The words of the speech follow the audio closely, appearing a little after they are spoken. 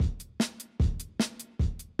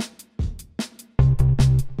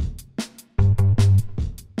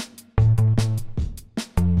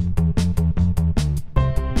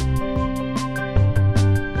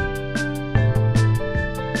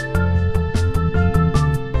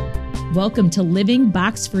Welcome to Living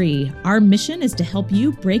Box Free. Our mission is to help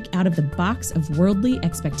you break out of the box of worldly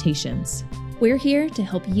expectations. We're here to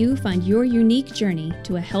help you find your unique journey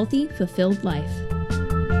to a healthy, fulfilled life.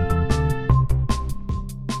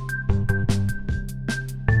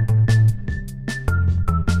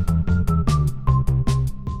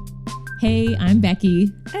 Hey, I'm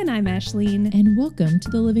Becky. And I'm Ashleen. And welcome to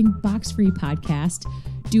the Living Box Free podcast.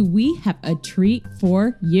 Do we have a treat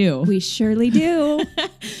for you? We surely do.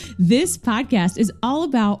 This podcast is all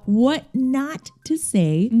about what not to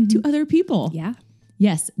say to other people. Yeah.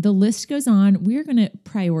 Yes, the list goes on. We're going to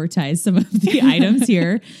prioritize some of the items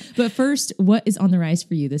here. But first, what is on the rise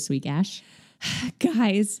for you this week, Ash?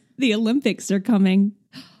 Guys, the Olympics are coming.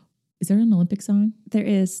 Is there an Olympic song? There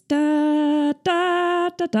is da da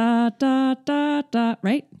da da da da da,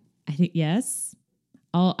 right? I think yes.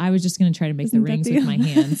 I was just going to try to make Isn't the rings with my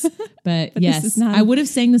hands. But yes, this is not I would have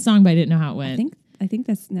sang the song, but I didn't know how it went. I think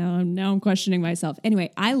that's now I'm questioning myself.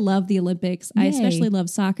 Anyway, I love the Olympics. Yay. I especially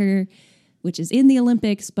love soccer, which is in the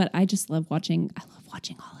Olympics, but I just love watching. I love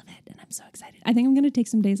watching all of it, and I'm so excited. I think I'm going to take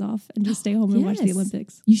some days off and just stay home and watch the Yes.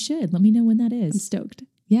 Olympics. You should. Let me know when that I'm is. stoked.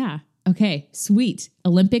 Yeah. Okay. Sweet.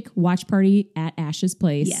 Olympic watch party at Ash's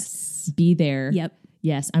place. Yes. Be there. Yep.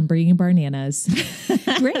 Yes. I'm bringing bananas.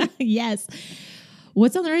 Great. Yes.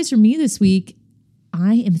 What's on the rise for me this week?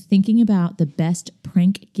 I am thinking about the best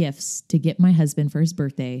prank gifts to get my husband for his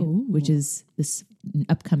birthday, which is this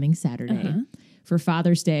upcoming Saturday. For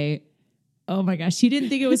Father's Day. Oh my gosh. He didn't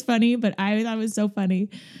think it was funny, but I thought it was so funny.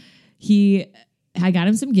 I got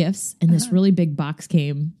him some gifts, and this really big box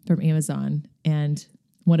came from Amazon. And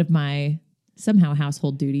one of my somehow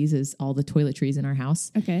household duties is all the toiletries in our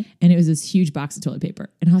house. Okay. And it was this huge box of toilet paper.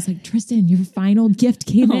 And I was like, Tristan, your final gift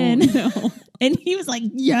came in. No. And he was like,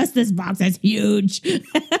 yes, this box is huge.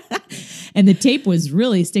 And the tape was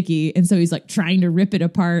really sticky. And so he's like trying to rip it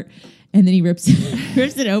apart. And then he rips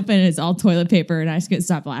it open, and it's all toilet paper. And I just couldn't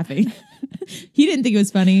stop laughing. He didn't think it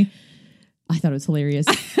was funny. I thought it was hilarious.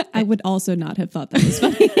 I would also not have thought that was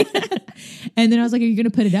funny. And then I was like, are you going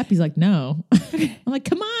to put it up? He's like, no. I'm like,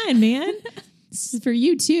 come on, man. This is for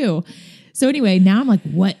you too. So anyway, now I'm like,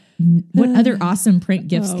 what other awesome prank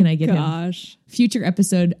gifts can I get him? Future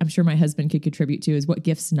episode, I'm sure my husband could contribute to, is what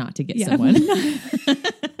gifts not to get someone.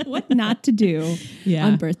 What not to do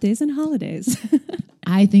on birthdays and holidays.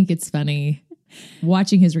 I think it's funny.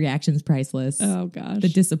 Watching his reactions, priceless. Oh gosh. The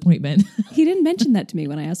disappointment. He didn't mention that to me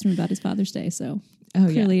when I asked him about his Father's Day, so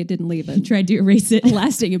clearly it didn't leave a Tried to erase it.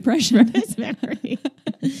 lasting impression from his memory.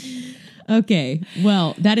 Okay.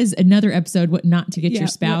 Well, that is another episode, what not to get your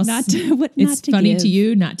spouse. It's funny to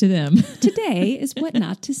you, not to them. Today is what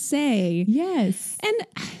not to say. Yes. And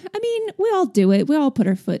I mean, we all do it. We all put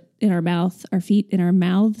our foot in our mouth, our feet in our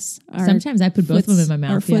mouths. Sometimes I put both of them in my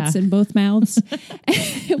mouth. Our foots in both mouths.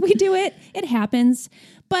 We do it. It happens.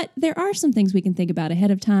 But there are some things we can think about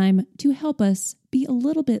ahead of time to help us be a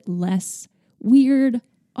little bit less weird,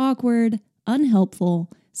 awkward,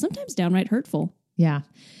 unhelpful, sometimes downright hurtful. Yeah.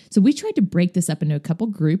 So we tried to break this up into a couple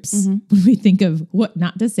groups when we think of what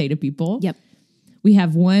not to say to people. Yep. We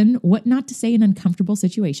have one, what not to say in uncomfortable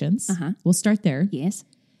situations. We'll start there. Yes.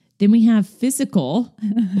 Then we have physical,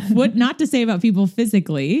 what not to say about people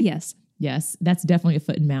physically. Yes. Yes. That's definitely a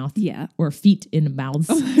foot in mouth. Yeah. Or feet in mouths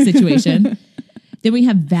situation. Then we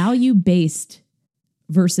have value-based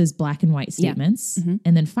versus black and white statements. Yeah.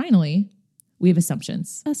 And then finally, we have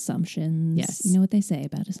assumptions. Assumptions. Yes. You know what they say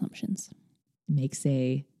about assumptions. Makes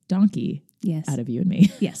a donkey out of you and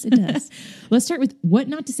me. Yes, it does. Let's start with what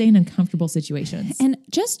not to say in uncomfortable situations. And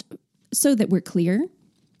just so that we're clear,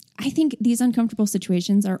 I think these uncomfortable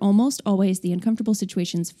situations are almost always the uncomfortable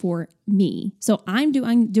situations for me. So I'm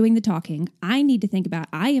doing the talking. I need to think about,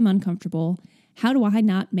 I am uncomfortable. How do I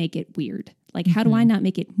not make it weird? Like, how do I not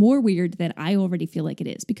make it more weird than I already feel like it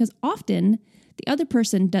is? Because often the other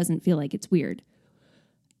person doesn't feel like it's weird.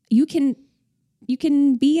 You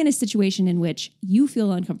can be in a situation in which you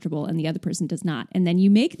feel uncomfortable and the other person does not. And then you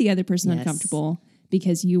make the other person uncomfortable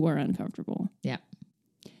because you are uncomfortable. Yeah.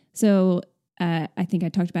 So I think I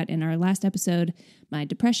talked about in our last episode, my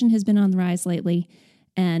depression has been on the rise lately.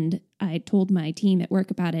 And I told my team at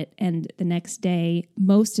work about it. And the next day,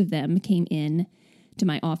 most of them came in to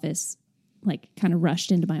my office, like kind of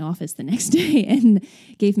rushed into my office the next day and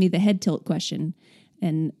gave me the head tilt question.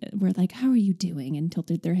 And we're like, how are you doing? And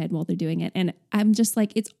tilted their head while they're doing it. And I'm just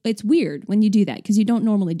like, it's weird when you do that because you don't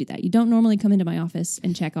normally do that. You don't normally come into my office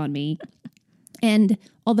and check on me. And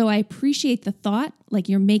although I appreciate the thought, like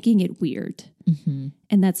you're making it weird. Mm-hmm.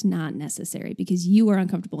 And that's not necessary because you are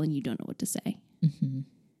uncomfortable and you don't know what to say. Mm-hmm.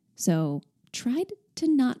 So try to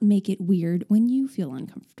not make it weird when you feel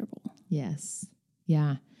uncomfortable. Yes.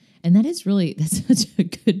 Yeah. And that's such a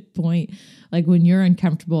good point. Like when you're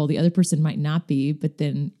uncomfortable, the other person might not be, but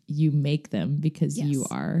then you make them because you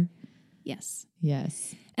are. Yes.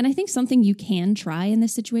 Yes. And I think something you can try in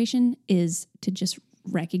this situation is to just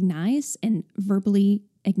recognize and verbally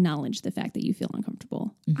acknowledge the fact that you feel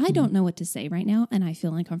uncomfortable. Mm-hmm. I don't know what to say right now and I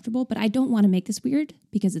feel uncomfortable, but I don't want to make this weird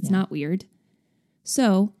because it's not weird.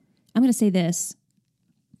 So I'm going to say this.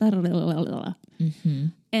 Mm-hmm.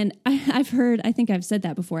 And I think I've said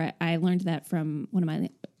that before. I learned that from one of my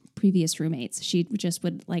previous roommates. She just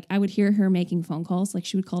would I would hear her making phone calls. Like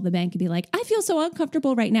she would call the bank and be like, I feel so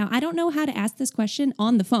uncomfortable right now. I don't know how to ask this question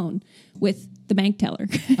on the phone with the bank teller.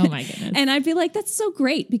 Oh my goodness. And I'd be like, that's so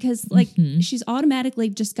great because she's automatically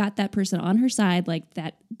just got that person on her side. Like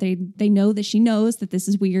that they know that she knows that this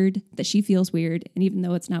is weird, that she feels weird. And even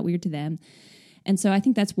though it's not weird to them. And so I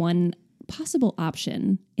think that's one possible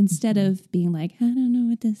option instead of being like, I don't know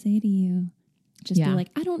what to say to you. Just be like,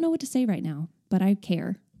 I don't know what to say right now, but I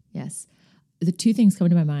care. Yes. The two things come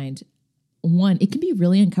to my mind. One, it can be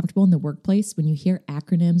really uncomfortable in the workplace when you hear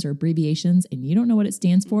acronyms or abbreviations and you don't know what it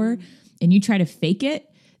stands for and you try to fake it.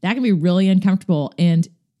 That can be really uncomfortable. And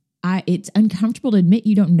it's uncomfortable to admit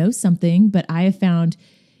you don't know something, but I have found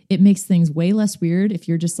it makes things way less weird if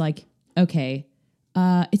you're just like, okay,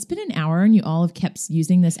 it's been an hour and you all have kept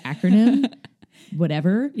using this acronym,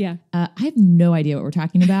 whatever. Yeah. I have no idea what we're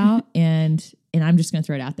talking about. And I'm just going to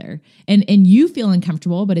throw it out there. And you feel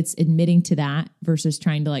uncomfortable, but it's admitting to that versus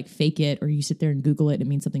trying to like fake it, or you sit there and Google it and it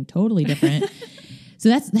means something totally different. So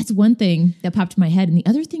that's one thing that popped in my head. And the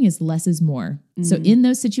other thing is less is more. So in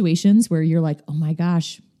those situations where you're like, oh my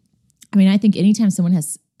gosh, I mean, I think anytime someone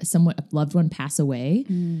has a loved one pass away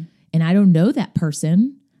and I don't know that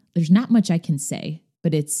person, there's not much I can say,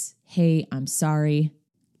 but it's, hey, I'm sorry.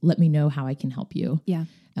 Let me know how I can help you. Yeah.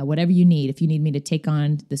 Whatever you need. If you need me to take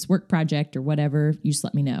on this work project or whatever, you just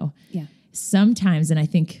let me know. Yeah. Sometimes, and I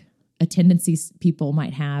think a tendency people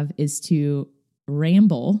might have is to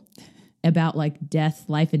ramble about like death,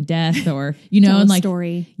 life and death, or, Tell and a like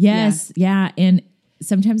story. Yes. Yeah. And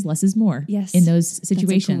sometimes less is more. Yes. In those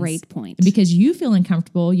situations. That's a great point. Because you feel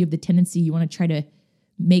uncomfortable. You have the tendency, you want to try to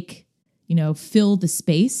make, fill the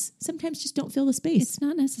space. Sometimes just don't fill the space. It's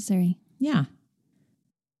not necessary. Yeah.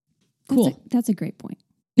 Cool. That's a great point.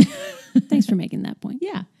 Thanks for making that point.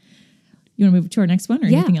 Yeah. You want to move to our next one or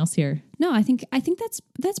anything else here? No, I think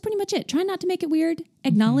that's pretty much it. Try not to make it weird.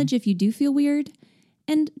 Acknowledge if you do feel weird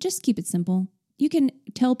and just keep it simple. You can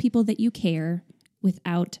tell people that you care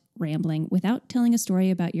without rambling, without telling a story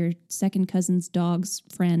about your second cousin's dog's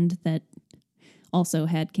friend that also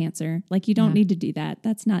had cancer. Like you don't need to do that.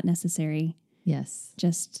 That's not necessary. Yes.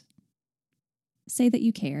 Just say that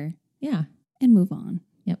you care. Yeah. And move on.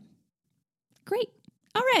 Yep. Great.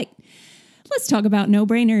 All right. Let's talk about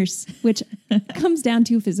no-brainers, which comes down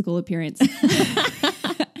to physical appearance.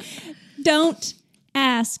 Don't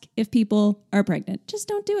ask if people are pregnant. Just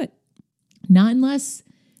don't do it. Not unless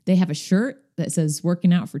they have a shirt that says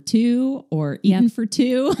working out for two or eating for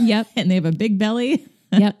two. Yep. And they have a big belly.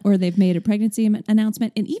 Yep. Or they've made a pregnancy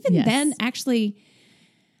announcement. And even then, actually,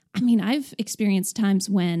 I mean, I've experienced times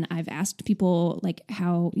when I've asked people like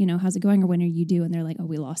how, how's it going or when are you due? And they're like, oh,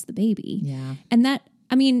 we lost the baby. Yeah. And that,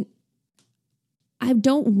 I mean, I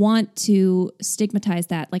don't want to stigmatize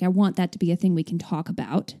that. Like I want that to be a thing we can talk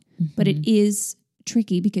about, but it is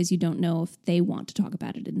tricky because you don't know if they want to talk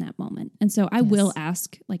about it in that moment. And so I will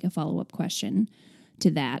ask like a follow-up question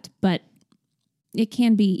to that, but it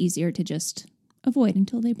can be easier to just avoid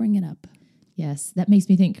until they bring it up. Yes. That makes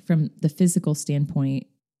me think from the physical standpoint,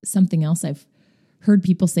 something else I've heard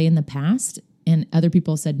people say in the past, and other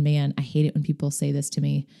people said, man, I hate it when people say this to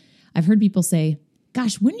me. I've heard people say,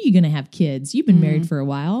 gosh, when are you going to have kids? You've been married for a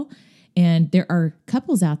while. And there are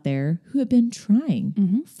couples out there who have been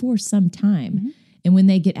trying for some time. And when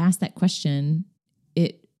they get asked that question,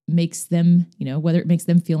 it makes them, whether it makes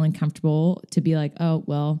them feel uncomfortable to be like, oh,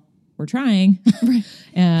 well, we're trying.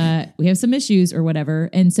 We have some issues or whatever.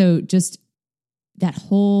 And so just that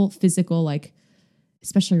whole physical, like,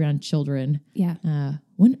 especially around children. Yeah.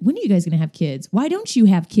 When are you guys going to have kids? Why don't you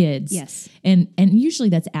have kids? Yes. And usually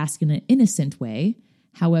that's asked in an innocent way.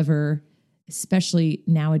 However, especially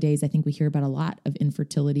nowadays, I think we hear about a lot of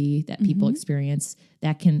infertility that people experience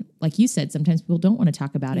that can, like you said, sometimes people don't want to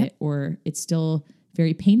talk about it, or it's still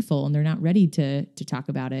very painful and they're not ready to talk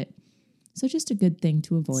about it. So just a good thing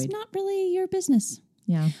to avoid. It's not really your business.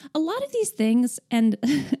 Yeah. A lot of these things, and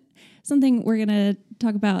something we're going to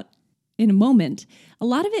talk about in a moment, a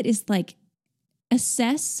lot of it is like,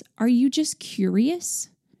 assess, are you just curious?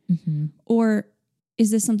 Or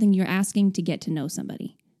is this something you're asking to get to know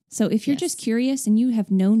somebody? So if you're just curious and you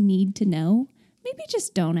have no need to know, maybe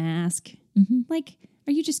just don't ask. Mm-hmm. Like,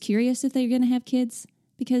 are you just curious if they're going to have kids?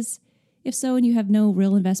 Because if so, and you have no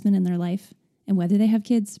real investment in their life and whether they have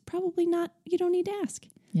kids, probably not. You don't need to ask.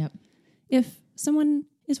 Yep. If someone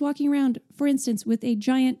is walking around, for instance, with a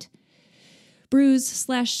giant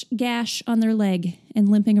bruise/gash on their leg and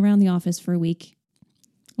limping around the office for a week,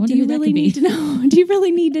 do you really need to know? Do you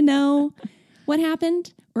really need to know what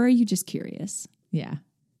happened, or are you just curious? Yeah.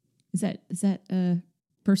 Is that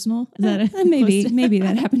personal? Is that maybe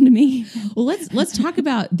that happened to me? Well, let's talk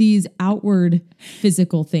about these outward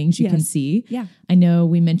physical things you can see. Yeah. I know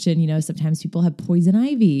we mentioned, sometimes people have poison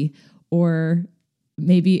ivy, or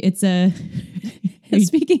maybe it's a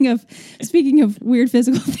Speaking of weird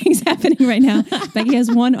physical things happening right now, Becky has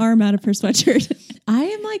one arm out of her sweatshirt. I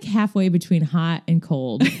am like halfway between hot and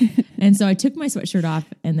cold. And so I took my sweatshirt off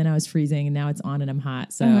and then I was freezing and now it's on and I'm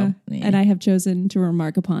hot. So, and I have chosen to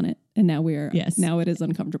remark upon it. And now now it is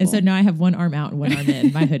uncomfortable. And so now I have one arm out and one arm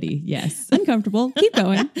in my hoodie. Yes. Uncomfortable. Keep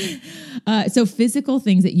going. So physical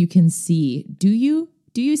things that you can see. Do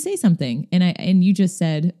you say something? And you just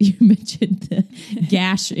said, you mentioned the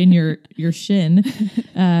gash in your shin.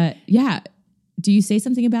 Yeah. Do you say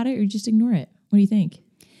something about it or you just ignore it? What do you think?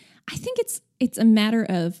 I think it's a matter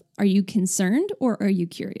of, are you concerned or are you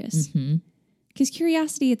curious? Because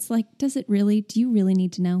curiosity, it's like, do you really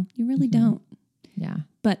need to know? You really don't. Yeah.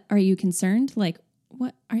 But are you concerned? Like,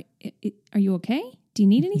 what are you okay? Do you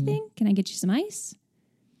need anything? Can I get you some ice?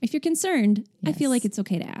 If you're concerned, I feel like it's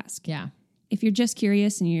okay to ask. Yeah. If you're just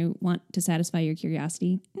curious and you want to satisfy your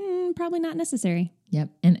curiosity, probably not necessary. Yep.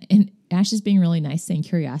 And Ash is being really nice saying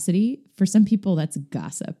curiosity. For some people, that's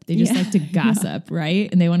gossip. They just like to gossip, right?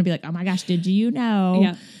 And they want to be like, oh my gosh, did you know?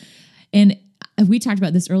 Yeah. And we talked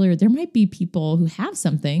about this earlier. There might be people who have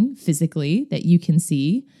something physically that you can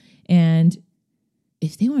see. And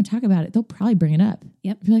if they want to talk about it, they'll probably bring it up.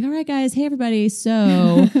 Yep. Be like, all right, guys. Hey, everybody.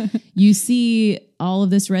 So you see all of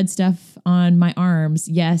this red stuff on my arms.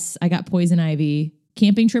 Yes, I got poison ivy.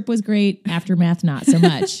 Camping trip was great. Aftermath, not so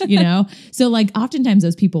much, So like oftentimes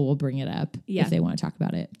those people will bring it up if they want to talk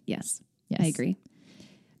about it. Yes. I agree.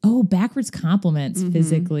 Oh, backwards compliments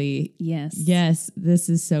physically. Yes. Yes. This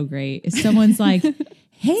is so great. If someone's like,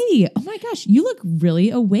 hey, oh my gosh, you look really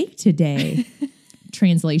awake today.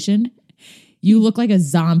 Translation. You look like a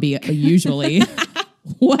zombie usually.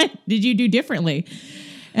 What did you do differently?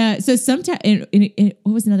 So sometimes,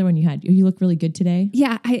 what was another one you had? You look really good today.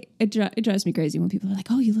 Yeah, it drives me crazy when people are like,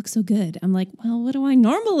 "Oh, you look so good." I'm like, "Well, what do I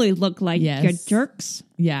normally look like? Yes. You jerks."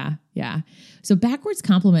 Yeah. So backwards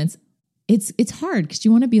compliments, it's hard because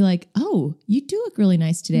you want to be like, "Oh, you do look really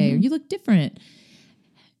nice today," or "You look different,"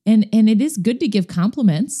 and it is good to give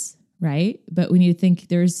compliments, right? But we need to think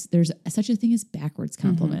there's such a thing as backwards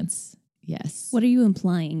compliments. Yes. What are you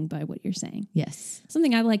implying by what you're saying? Yes.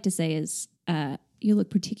 Something I like to say is, you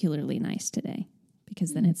look particularly nice today,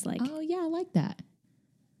 because then it's like, oh yeah, I like that.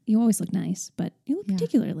 You always look nice, but you look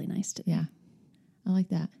particularly nice today. Yeah. I like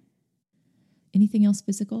that. Anything else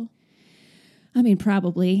physical? I mean,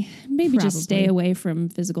 probably. Maybe just stay away from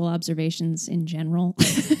physical observations in general.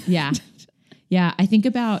 Yeah. Yeah. I think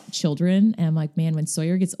about children and I'm like, man, when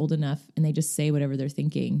Sawyer gets old enough and they just say whatever they're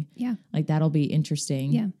thinking, like that'll be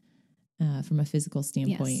interesting. Yeah. From a physical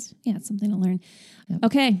standpoint. Yes. Yeah, it's something to learn. Yep.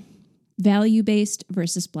 Okay. Value-based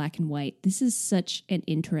versus black and white. This is such an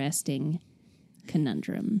interesting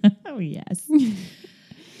conundrum. Oh, yes.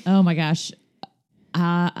 Oh, my gosh.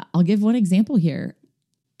 I'll give one example here.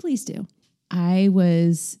 Please do. I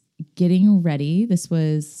was getting ready. This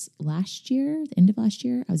was last year, the end of last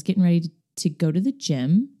year. I was getting ready to go to the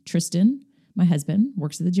gym. Tristan, my husband,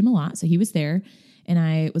 works at the gym a lot. So he was there. And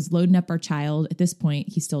I was loading up our child. At this point,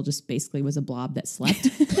 he still just basically was a blob that slept.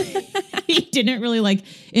 He didn't really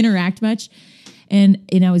interact much. And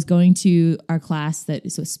I was going to our class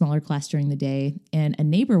it's a smaller class during the day. And a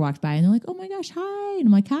neighbor walked by and they're like, oh my gosh, hi. And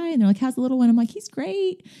I'm like, hi. And they're like, how's the little one? I'm like, he's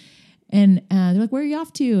great. And they're like, where are you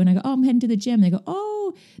off to? And I go, oh, I'm heading to the gym. And they go,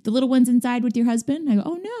 oh, the little one's inside with your husband? And I go,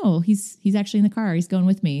 oh no, he's actually in the car. He's going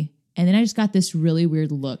with me. And then I just got this really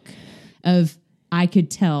weird look of, I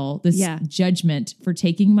could tell this judgment for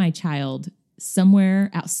taking my child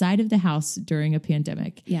somewhere outside of the house during a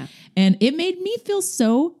pandemic. Yeah. And it made me feel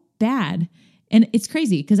so bad. And it's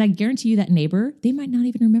crazy because I guarantee you that neighbor, they might not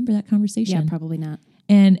even remember that conversation. Yeah, probably not.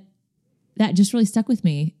 And that just really stuck with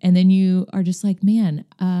me. And then you are just like, man,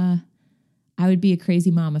 I would be a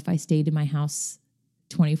crazy mom if I stayed in my house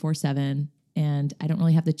 24/7. And I don't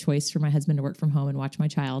really have the choice for my husband to work from home and watch my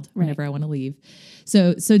child whenever I want to leave.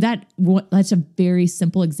 So that's a very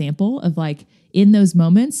simple example of like in those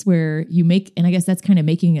moments where you make, and I guess that's kind of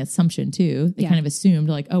making an assumption too. They kind of assumed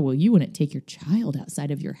like, oh, well, you wouldn't take your child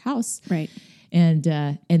outside of your house. Right. And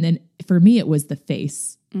then for me, it was the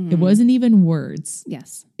face. Mm-hmm. It wasn't even words.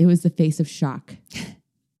 Yes. It was the face of shock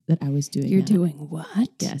that I was doing. You're that. doing what?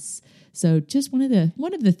 Yes. So just one of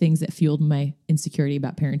the things that fueled my insecurity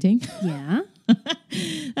about parenting. Yeah.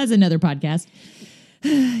 That's another podcast.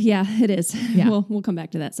 Yeah, it is. Yeah. We'll come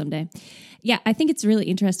back to that someday. Yeah, I think it's really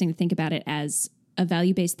interesting to think about it as a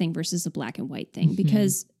value-based thing versus a black and white thing,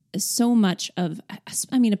 because so much of, a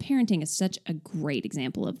parenting is such a great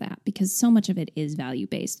example of that, because so much of it is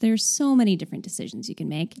value-based. There's so many different decisions you can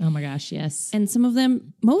make. Oh my gosh, yes. And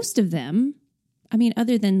most of them,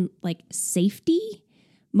 other than like safety,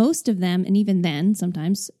 most of them, and even then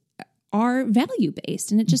sometimes, are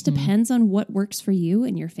value-based. And it just depends on what works for you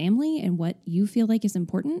and your family and what you feel like is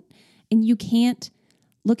important. And you can't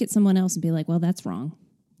look at someone else and be like, well, that's wrong.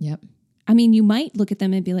 Yep. You might look at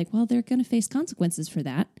them and be like, well, they're going to face consequences for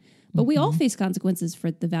that. But we all face consequences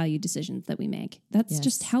for the value decisions that we make. That's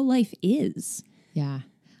just how life is. Yeah.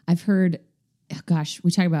 I've heard,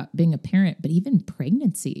 we talk about being a parent, but even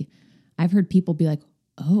pregnancy. I've heard people be like,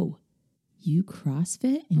 oh, you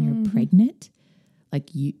CrossFit and you're pregnant? Like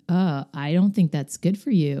I don't think that's good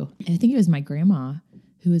for you. And I think it was my grandma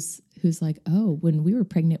who's like, oh, when we were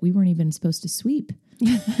pregnant, we weren't even supposed to sweep.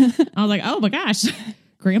 I was like, oh my gosh,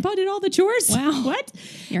 Grandpa did all the chores. Wow. What?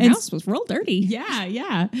 Your house was real dirty.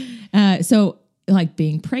 Yeah. So like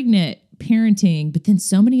being pregnant, parenting, but then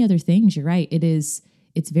so many other things. You're right. It's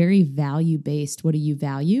very value based. What do you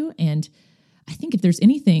value? And I think if there's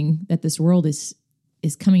anything that this world is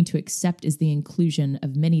coming to accept is the inclusion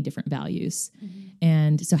of many different values. Mm-hmm.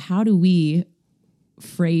 And so how do we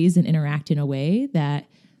phrase and interact in a way that,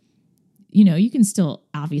 you can still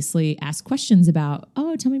obviously ask questions about,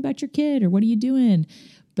 oh, tell me about your kid or what are you doing?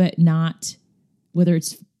 But not, whether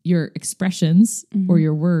it's your expressions or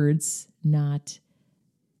your words, not,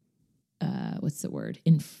 what's the word?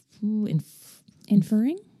 Inferring?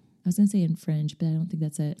 I was going to say infringe, but I don't think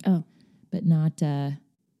that's it. Oh. But not, I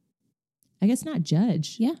guess not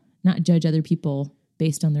judge. Yeah. Not judge other people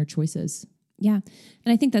based on their choices. Yeah.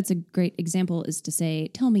 And I think that's a great example, is to say,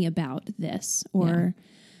 tell me about this, or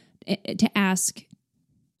to ask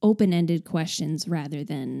open-ended questions rather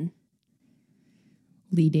than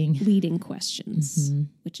leading questions,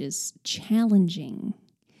 which is challenging.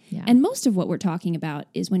 Yeah. And most of what we're talking about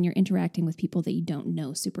is when you're interacting with people that you don't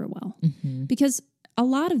know super well, because a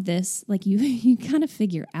lot of this, like you kind of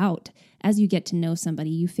figure out as you get to know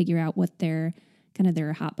somebody, you figure out what their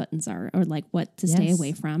hot buttons are, or like what to stay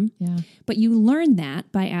away from. Yeah. But you learn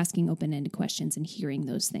that by asking open-ended questions and hearing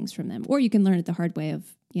those things from them. Or you can learn it the hard way of,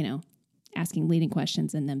 asking leading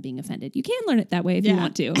questions and them being offended. You can learn it that way if you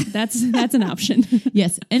want to. That's an option.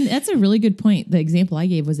 Yes. And that's a really good point. The example I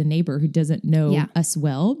gave was a neighbor who doesn't know us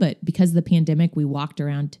well, but because of the pandemic, we walked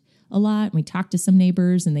around a lot and we talked to some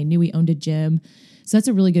neighbors and they knew we owned a gym. So that's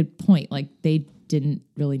a really good point. Like they didn't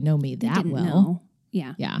really know me that well. Know.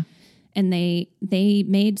 Yeah. Yeah. And they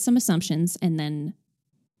made some assumptions, and then,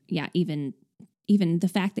 even the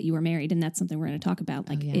fact that you were married, and that's something we're going to talk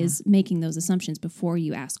about, is making those assumptions before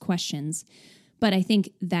you ask questions. But I think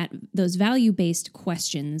that those value-based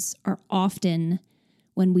questions are often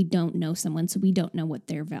when we don't know someone, so we don't know what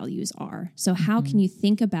their values are. So how can you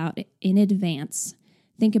think about it in advance?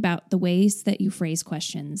 Think about the ways that you phrase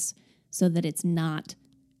questions so that it's not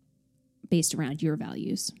based around your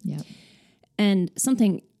values. Yep. And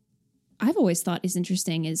something I've always thought is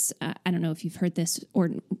interesting is, I don't know if you've heard this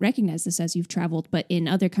or recognize this as you've traveled, but in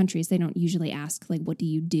other countries, they don't usually ask, like, what do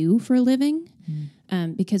you do for a living?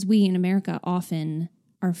 Because we in America often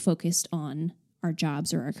are focused on our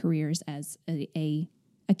jobs or our careers as a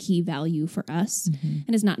key value for us,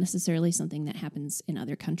 and is not necessarily something that happens in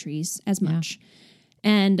other countries as much.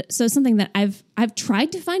 And so something that I've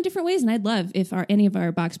tried to find different ways, and I'd love if any of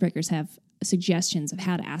our box breakers have suggestions of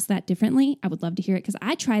how to ask that differently. I would love to hear it, because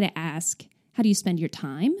I try to ask, how do you spend your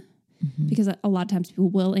time? Because a lot of times people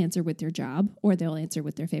will answer with their job, or they'll answer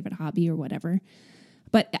with their favorite hobby or whatever.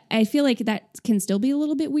 But I feel like that can still be a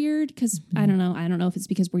little bit weird, because I don't know if it's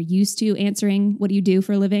because we're used to answering, what do you do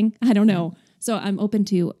for a living? I don't know. So I'm open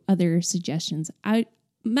to other suggestions.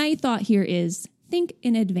 My thought here is, think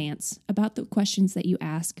in advance about the questions that you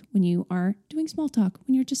ask when you are doing small talk,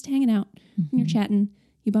 when you're just hanging out, when you're chatting.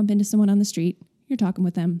 You bump into someone on the street, you're talking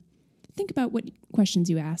with them. Think about what questions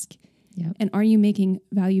you ask. Yep. And are you making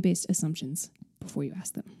value-based assumptions before you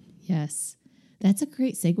ask them? Yes. That's a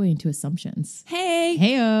great segue into assumptions. Hey.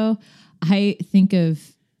 Heyo. I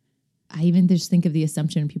even just think of the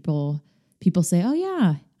assumption people say, oh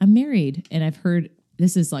yeah, I'm married. And I've heard,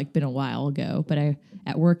 this has like been a while ago, but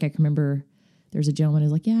at work, I can remember there's a gentleman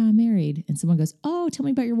who's like, yeah, I'm married. And someone goes, oh, tell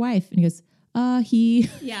me about your wife. And he goes, he.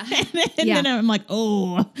 Yeah. And then I'm like,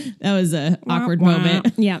 oh, that was a awkward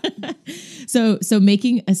moment. Yeah. So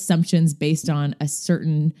making assumptions based on a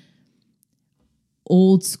certain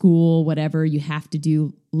old school, whatever you have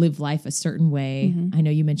to live life a certain way. I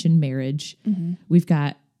know you mentioned marriage. We've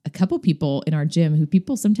got a couple people in our gym who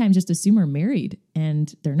people sometimes just assume are married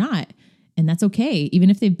and they're not. And that's okay. Even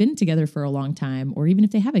if they've been together for a long time, or even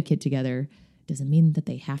if they have a kid together, doesn't mean that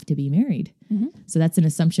they have to be married. So that's an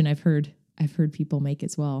assumption I've heard people make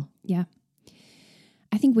as well. Yeah.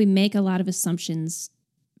 I think we make a lot of assumptions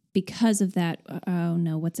because of that. Oh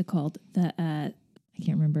no, what's it called? I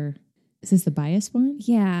can't remember. Is this the bias one?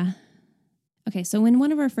 Yeah. Okay. So in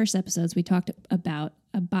one of our first episodes, we talked about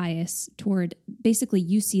a bias toward basically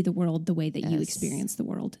you see the world the way that you experience the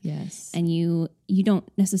world. Yes. And you don't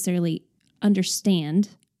necessarily understand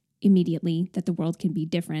immediately that the world can be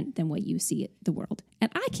different than what you see the world.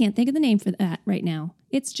 And I can't think of the name for that right now.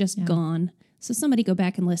 It's just gone. So somebody go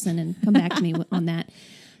back and listen and come back to me on that.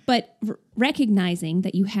 But recognizing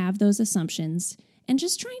that you have those assumptions and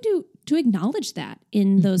just trying to acknowledge that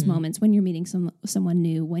in those moments when you're meeting someone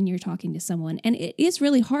new, when you're talking to someone. And it is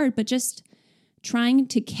really hard, but just trying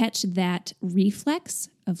to catch that reflex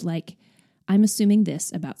of like, I'm assuming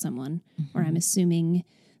this about someone, or I'm assuming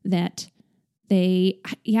that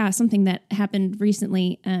something that happened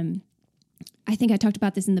recently. I think I talked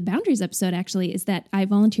about this in the boundaries episode, actually, is that I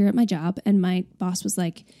volunteer at my job and my boss was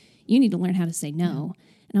like, you need to learn how to say no.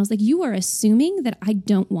 And I was like, you are assuming that I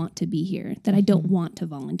don't want to be here, that I don't want to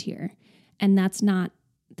volunteer. And that's not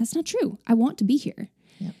true. I want to be here.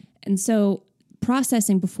 Yep. And so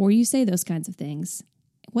processing before you say those kinds of things,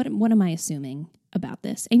 what am I assuming about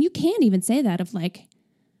this? And you can even say that of like,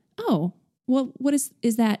 oh, well, what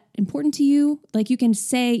is that important to you? Like you can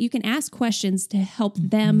ask questions to help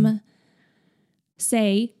them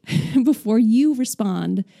say before you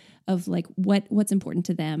respond of like what's important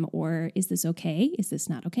to them, or is this okay? Is this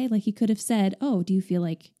not okay? Like he could have said, oh, do you feel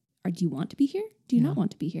like, or do you want to be here? Do you not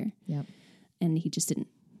want to be here? Yep. And he just didn't.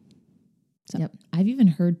 So. Yep. I've even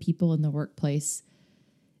heard people in the workplace,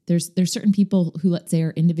 there's certain people who, let's say,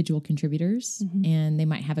 are individual contributors and they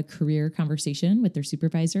might have a career conversation with their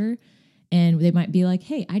supervisor. And they might be like,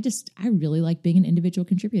 hey, I really like being an individual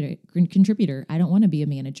contributor. I don't want to be a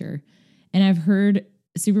manager. And I've heard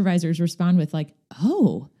supervisors respond with like,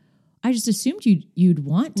 oh, I just assumed you'd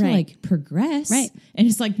want to like progress. Right. And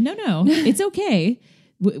it's like, no, it's okay.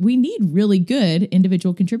 We need really good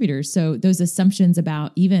individual contributors. So those assumptions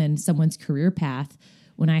about even someone's career path,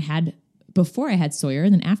 before I had Sawyer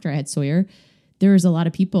and then after I had Sawyer, there was a lot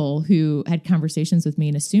of people who had conversations with me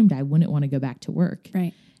and assumed I wouldn't want to go back to work.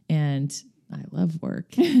 Right. And I love work.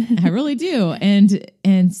 I really do. And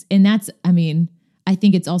that's, I mean, I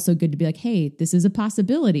think it's also good to be like, hey, this is a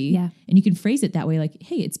possibility. Yeah. And you can phrase it that way. Like,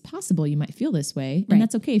 hey, it's possible you might feel this way. And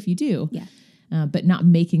that's okay if you do. Yeah. But not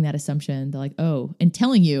making that assumption. They're like, oh, and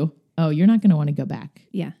telling you, oh, you're not going to want to go back.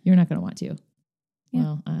 Yeah. You're not going to want to. Yeah.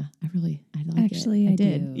 Well, I like Actually, it. I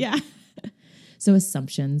did. Do. Yeah. So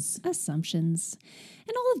assumptions.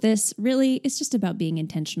 And all of this really is just about being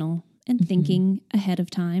intentional and thinking ahead of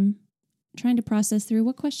time, trying to process through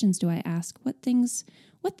what questions do I ask? What things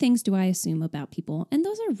do I assume about people? And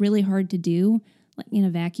those are really hard to do like in a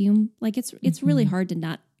vacuum. Like it's really hard to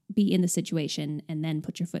not be in the situation and then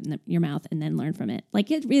put your foot in your mouth and then learn from it. Like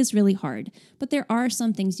it is really hard, but there are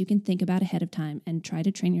some things you can think about ahead of time and try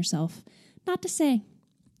to train yourself not to say.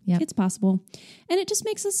 Yeah, it's possible. And it just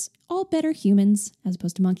makes us all better humans as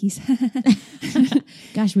opposed to monkeys.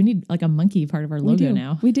 Gosh, we need like a monkey part of our logo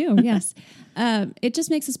now. We do, yes. It just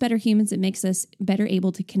makes us better humans. It makes us better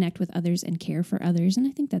able to connect with others and care for others. And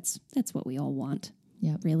I think that's what we all want.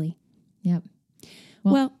 Yeah, really. Yep.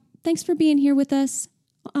 Well, thanks for being here with us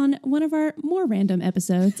on one of our more random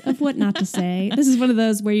episodes of What Not to Say. This is one of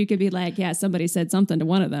those where you could be like, yeah, somebody said something to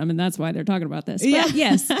one of them and that's why they're talking about this. But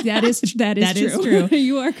yes, that is true.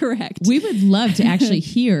 You are correct. We would love to actually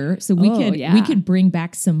hear, so we could bring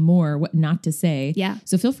back some more What Not to Say. Yeah.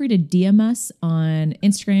 So feel free to DM us on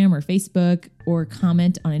Instagram or Facebook or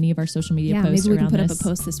comment on any of our social media posts. Maybe we can put this. up a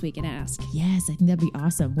post this week and ask. Yes, I think that'd be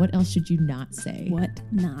awesome. What else should you not say? What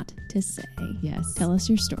not to say. Yes. Tell us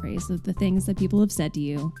your stories of the things that people have said to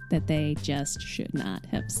you that they just should not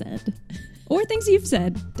have said. Or things you've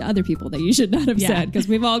said to other people that you should not have said, because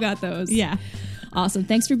we've all got those. Yeah. Awesome.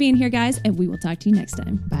 Thanks for being here, guys, and we will talk to you next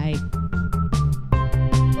time. Bye.